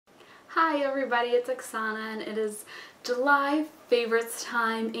Hi everybody, it's Oksana and it is July favorites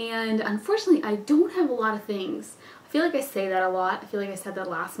time, and unfortunately I don't have a lot of things. I feel like I say that a lot. I feel like I said that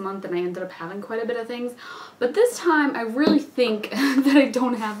last month and I ended up having quite a bit of things. But this time I really think that I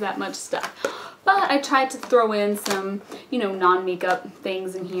don't have that much stuff. But I tried to throw in some, non-makeup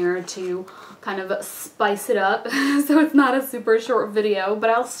things in here to kind of spice it up so it's not a super short video. But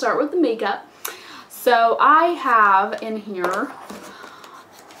I'll start with the makeup. So I have in here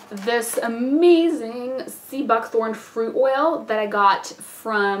this amazing Buckthorn fruit oil that I got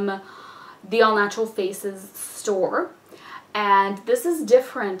from the All Natural Faces store. And this is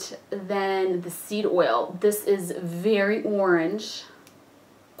different than the seed oil. This is very orange.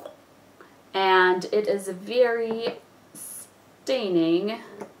 And it is very staining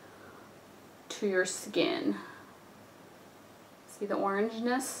to your skin. See the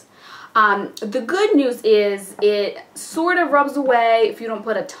orangeness? The good news is it sort of rubs away if you don't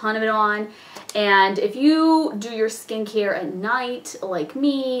put a ton of it on, and if you do your skincare at night like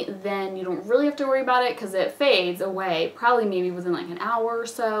me, then you don't really have to worry about it because it fades away probably maybe within like an hour or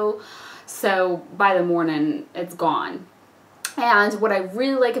so. So by the morning it's gone. And what I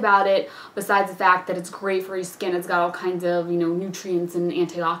really like about it, besides the fact that it's great for your skin, it's got all kinds of nutrients and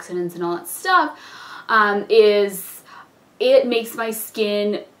antioxidants and all that stuff, is it makes my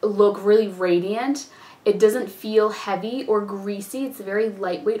skin look really radiant. It doesn't feel heavy or greasy. It's a very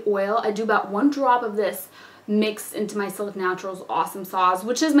lightweight oil. I do about 1 drop of this mixed into my Silk Naturals Awesome Sauce,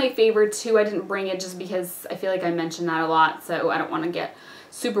 which is my favorite too. I didn't bring it just because I feel like I mention that a lot, so I don't want to get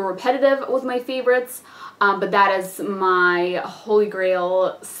super repetitive with my favorites. But that is my Holy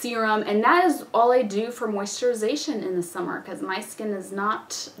Grail serum, and that is all I do for moisturization in the summer because my skin is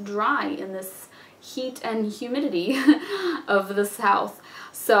not dry in this heat and humidity of the South.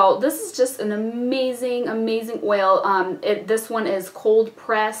 So this is just an amazing, amazing oil. This one is cold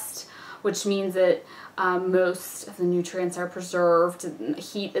pressed, which means that most of the nutrients are preserved.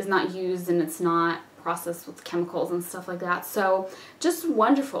 Heat is not used and it's not processed with chemicals and stuff like that. So just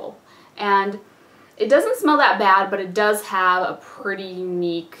wonderful. And it doesn't smell that bad, but it does have a pretty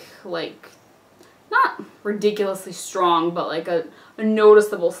unique, like, not ridiculously strong, but like a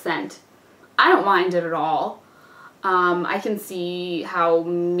noticeable scent. I don't mind it at all. I can see how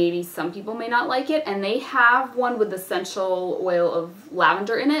maybe some people may not like it, and they have one with essential oil of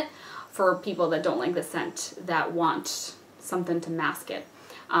lavender in it for people that don't like the scent, that want something to mask it.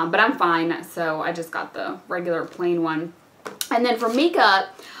 But I'm fine, so I just got the regular plain one. And then for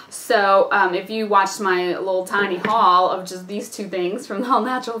makeup, so if you watched my little tiny haul of just these 2 things from the All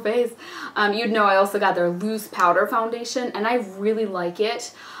Natural Face, you'd know I also got their loose powder foundation, and I really like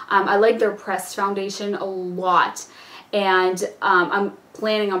it. I like their pressed foundation a lot, and I'm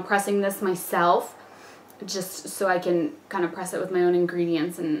planning on pressing this myself just so I can kind of press it with my own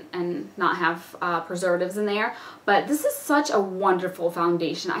ingredients and not have preservatives in there. But this is such a wonderful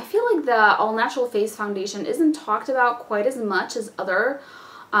foundation. I feel like the All Natural Face foundation isn't talked about quite as much as other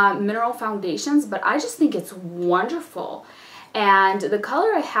mineral foundations, but I just think it's wonderful. And the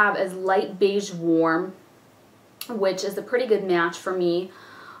color I have is Light Beige Warm, which is a pretty good match for me.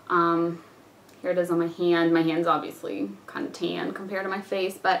 Here it is on my hand. My hand's obviously kind of tan compared to my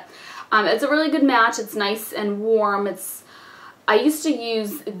face, but it's a really good match. It's nice and warm. I used to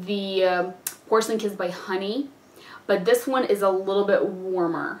use the Porcelain Kiss by Honey, but this one is a little bit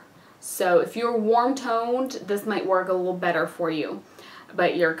warmer. So if you're warm toned, this might work a little better for you,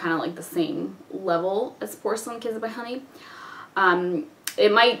 but you're kind of like the same level as Porcelain Kiss by Honey.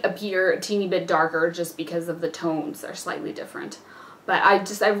 It might appear a teeny bit darker just because of the tones are slightly different. But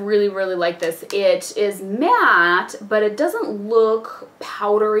I really, really like this. It is matte, but it doesn't look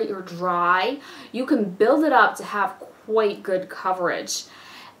powdery or dry. You can build it up to have quite good coverage.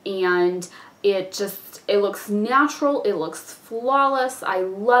 And it looks natural. It looks flawless. I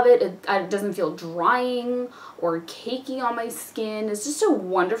love it. It doesn't feel drying or cakey on my skin. It's just a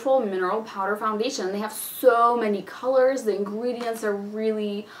wonderful mineral powder foundation. They have so many colors. The ingredients are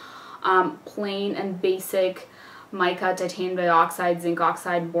really plain and basic. Mica, titanium dioxide, zinc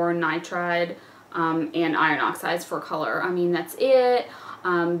oxide, boron nitride, and iron oxides for color. I mean, that's it.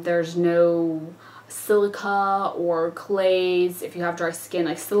 There's no silica or clays. If you have dry skin,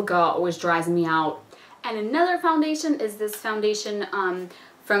 like silica always dries me out. And another foundation is this foundation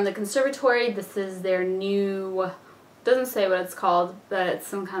from the Conservatorie. This is their new, doesn't say what it's called, but it's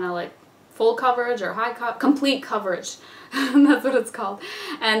some kind of like full coverage or complete coverage. That's what it's called.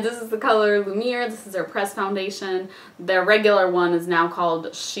 And this is the color Lumiere. This is their pressed foundation. Their regular one is now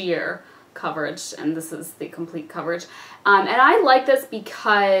called Sheer Coverage, and this is the complete coverage. And I like this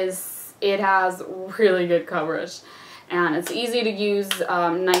because it has really good coverage. and it's easy to use,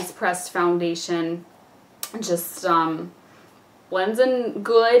 nice pressed foundation. Just blends in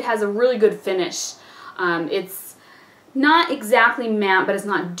good, has a really good finish. It's not exactly matte, but it's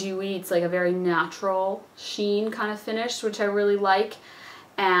not dewy. It's like a very natural sheen kind of finish, which I really like.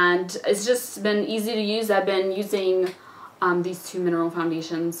 And it's just been easy to use. I've been using these two mineral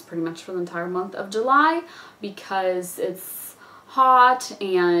foundations pretty much for the entire month of July because it's hot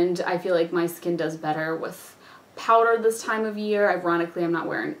and I feel like my skin does better with powder this time of year. Ironically, I'm not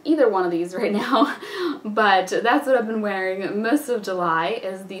wearing either one of these right now, but that's what I've been wearing most of July,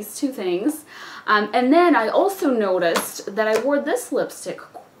 is these two things. And then I also noticed that I wore this lipstick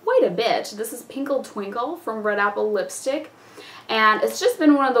quite a bit. This is Pinkle Twinkle from Red Apple Lipstick. And it's just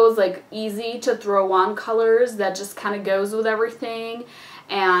been one of those like easy to throw on colors that just kind of goes with everything,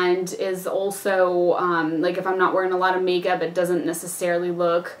 and is also like if I'm not wearing a lot of makeup, it doesn't necessarily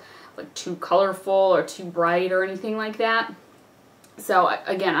look like too colorful or too bright or anything like that. So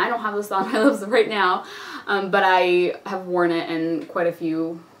again, I don't have this on my lips right now, but I have worn it in quite a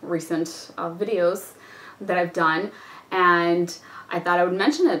few recent videos that I've done, and I thought I would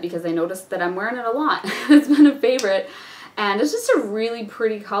mention it because I noticed that I'm wearing it a lot. It's been a favorite. And it's just a really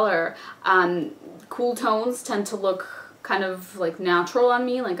pretty color. Cool tones tend to look kind of like natural on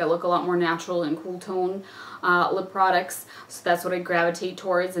me. Like I look a lot more natural in cool tone lip products. So that's what I gravitate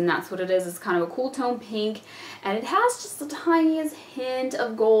towards, and that's what it is. It's kind of a cool tone pink, and it has just the tiniest hint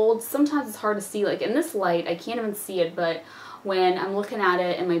of gold. Sometimes it's hard to see. Like in this light, I can't even see it, but when I'm looking at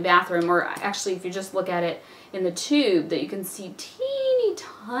it in my bathroom, or actually if you just look at it in the tube, that you can see teeny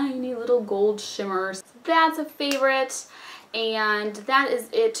tiny little gold shimmers. So that's a favorite. And that is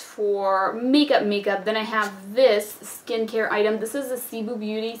it for makeup. Then I have this skincare item. This is a Sibu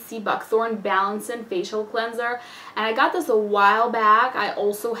Beauty Buckthorn Balancing Facial Cleanser. And I got this a while back. I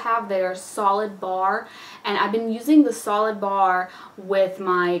also have their Solid Bar. And I've been using the Solid Bar with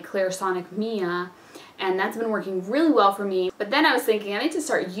my Clairsonic Mia. And that's been working really well for me. But then I was thinking I need to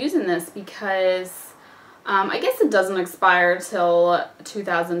start using this because I guess it doesn't expire till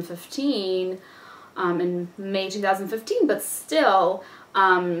 2015. In May 2015, but still,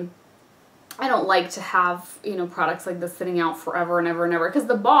 I don't like to have, you know, products like this sitting out forever and ever and ever, because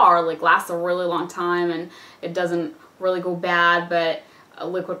the bar like lasts a really long time and it doesn't really go bad, but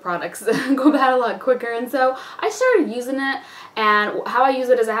liquid products go bad a lot quicker. And so I started using it, and how I use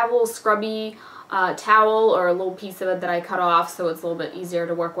it is I have a little scrubby towel or a little piece of it that I cut off so it's a little bit easier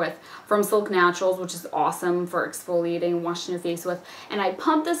to work with, from Silk Naturals, which is awesome for exfoliating and washing your face with. And I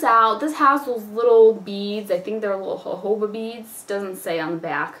pump this out. This has those little beads. I think they're little jojoba beads. Doesn't say on the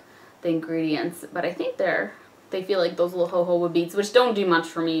back the ingredients, but I think they feel like those little jojoba beads, which don't do much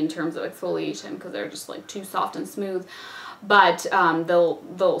for me in terms of exfoliation because they're just like too soft and smooth. But the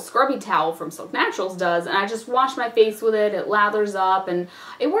little scrubby towel from Silk Naturals does, and I just wash my face with it. It lathers up, and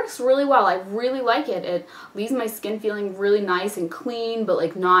it works really well. I really like it. It leaves my skin feeling really nice and clean, but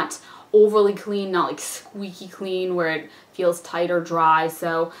like not overly clean, not like squeaky clean where it feels tight or dry.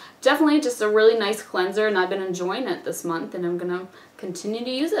 So definitely just a really nice cleanser, and I've been enjoying it this month, and I'm going to continue to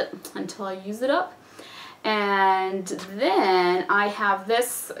use it until I use it up. And then I have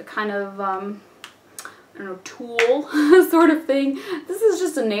this kind of I don't know, tool sort of thing. This is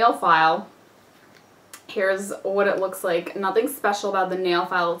just a nail file. Here's what it looks like. Nothing special about the nail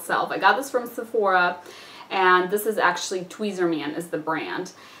file itself. I got this from Sephora, and this is actually Tweezerman is the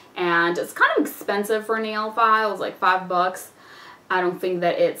brand. And it's kind of expensive for a nail file. It's like $5. I don't think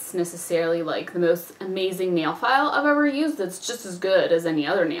that it's necessarily like the most amazing nail file I've ever used. It's just as good as any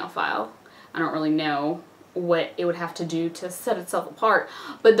other nail file. I don't really know what it would have to do to set itself apart.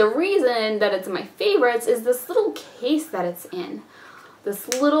 But the reason that it's my favorites is this little case that it's in. This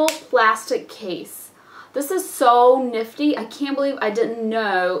little plastic case. This is so nifty. I can't believe I didn't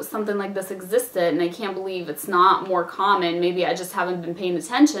know something like this existed, and I can't believe it's not more common. Maybe I just haven't been paying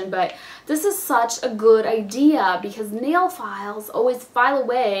attention, but this is such a good idea because nail files always file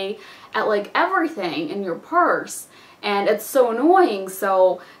away at like everything in your purse. And it's so annoying.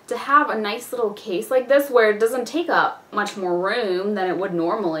 So to have a nice little case like this where it doesn't take up much more room than it would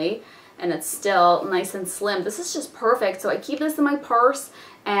normally, and it's still nice and slim, this is just perfect. So I keep this in my purse,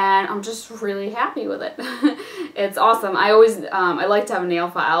 and I'm just really happy with it. It's awesome. I always, I like to have a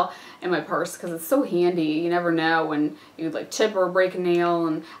nail file in my purse because it's so handy. You never know when you like chip or break a nail,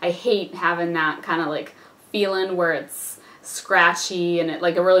 and I hate having that kind of like feeling where it's scratchy and it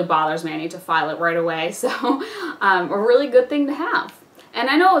really bothers me. I need to file it right away. So a really good thing to have. And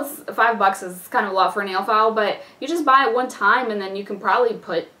I know it's $5 is kind of a lot for a nail file, but you just buy it one time and then you can probably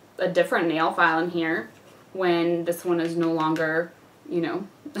put a different nail file in here when this one is no longer, you know,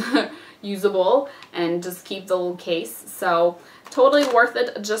 usable and just keep the little case. So totally worth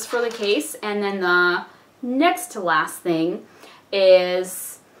it just for the case. And then the next to last thing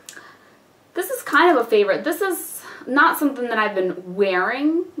is, this is kind of a favorite. This is not something that I've been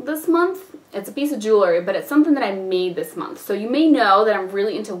wearing this month. It's a piece of jewelry, but it's something that I made this month. So you may know that I'm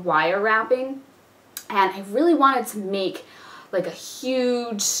really into wire wrapping, and I really wanted to make like a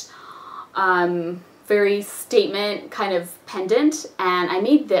huge, very statement kind of pendant, and I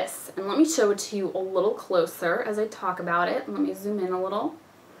made this. And let me show it to you a little closer as I talk about it. Let me zoom in a little.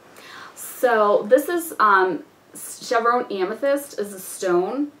 So this is chevron amethyst is a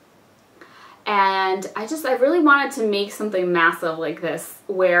stone. And I really wanted to make something massive like this,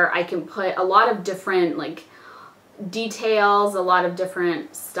 where I can put a lot of different like details, a lot of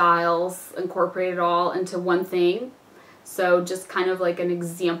different styles, incorporate it all into one thing. So just kind of like an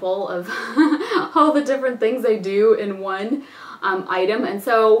example of all the different things I do in one item. And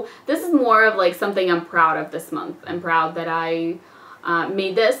so this is more of like something I'm proud of this month. I'm proud that I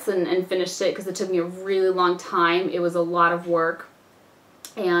made this and finished it, because it took me a really long time. It was a lot of work.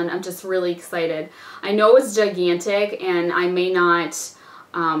 And I'm just really excited. I know it's gigantic, and I may not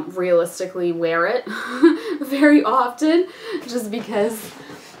realistically wear it very often, just because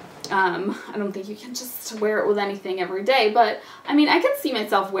I don't think you can just wear it with anything every day. But I mean, I can see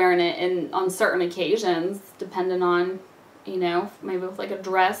myself wearing it on certain occasions, depending on, you know, maybe with like a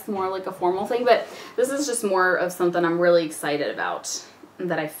dress, more like a formal thing. But this is just more of something I'm really excited about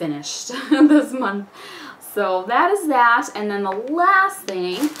that I finished this month. So that is that, and then the last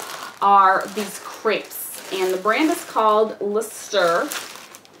thing are these crepes, and the brand is called Lister.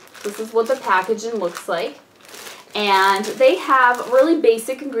 This is what the packaging looks like, and they have really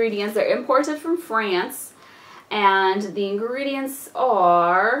basic ingredients. They're imported from France, and the ingredients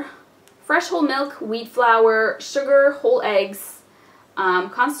are fresh whole milk, wheat flour, sugar, whole eggs,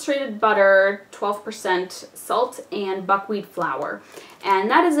 concentrated butter, 12%, salt, and buckwheat flour.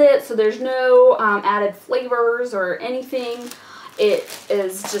 And that is it. So there's no added flavors or anything. It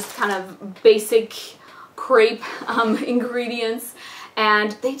is just kind of basic crepe ingredients,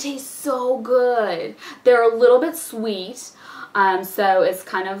 and they taste so good. They're a little bit sweet, so it's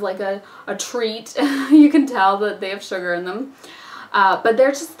kind of like a treat. You can tell that they have sugar in them, but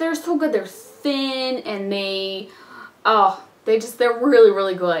they're so good. They're thin, and they're really,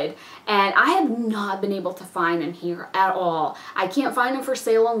 really good. And I have not been able to find them here at all. I can't find them for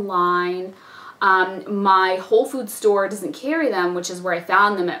sale online. My Whole Foods store doesn't carry them, which is where I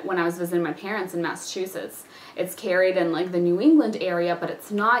found them when I was visiting my parents in Massachusetts. It's carried in like the New England area, but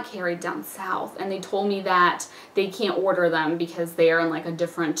it's not carried down south. And they told me that they can't order them because they are in like a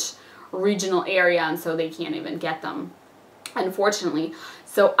different regional area, and so they can't even get them, unfortunately.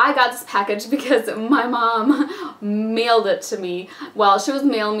 So I got this package because my mom mailed it to me. Well, she was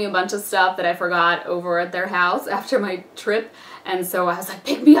mailing me a bunch of stuff that I forgot over at their house after my trip. And so I was like,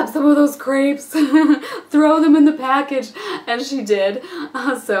 pick me up some of those crepes, throw them in the package. And she did.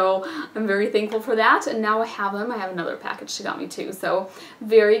 So I'm very thankful for that. And now I have them. I have another package she got me too. So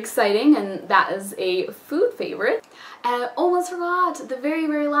very exciting. And that is a food favorite. And I almost forgot the very,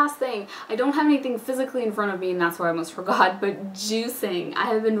 very last thing. I don't have anything physically in front of me, and that's why I almost forgot, but juicing.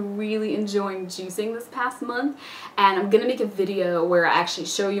 I have been really enjoying juicing this past month, and I'm going to make a video where I actually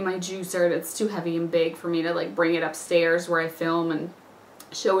show you my juicer. It's too heavy and big for me to like bring it upstairs where I film and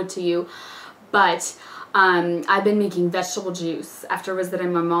show it to you. But I've been making vegetable juice after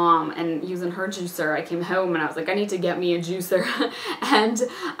visiting my mom and using her juicer. I came home and I was like, I need to get me a juicer.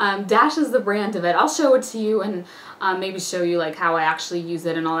 And Dash is the brand of it. I'll show it to you and maybe show you like how I actually use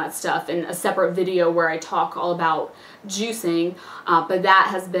it and all that stuff in a separate video where I talk all about juicing. But that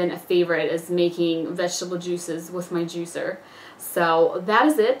has been a favorite, is making vegetable juices with my juicer. So that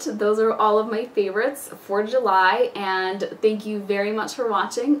is it. Those are all of my favorites for July, and thank you very much for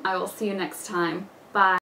watching. I will see you next time. Bye.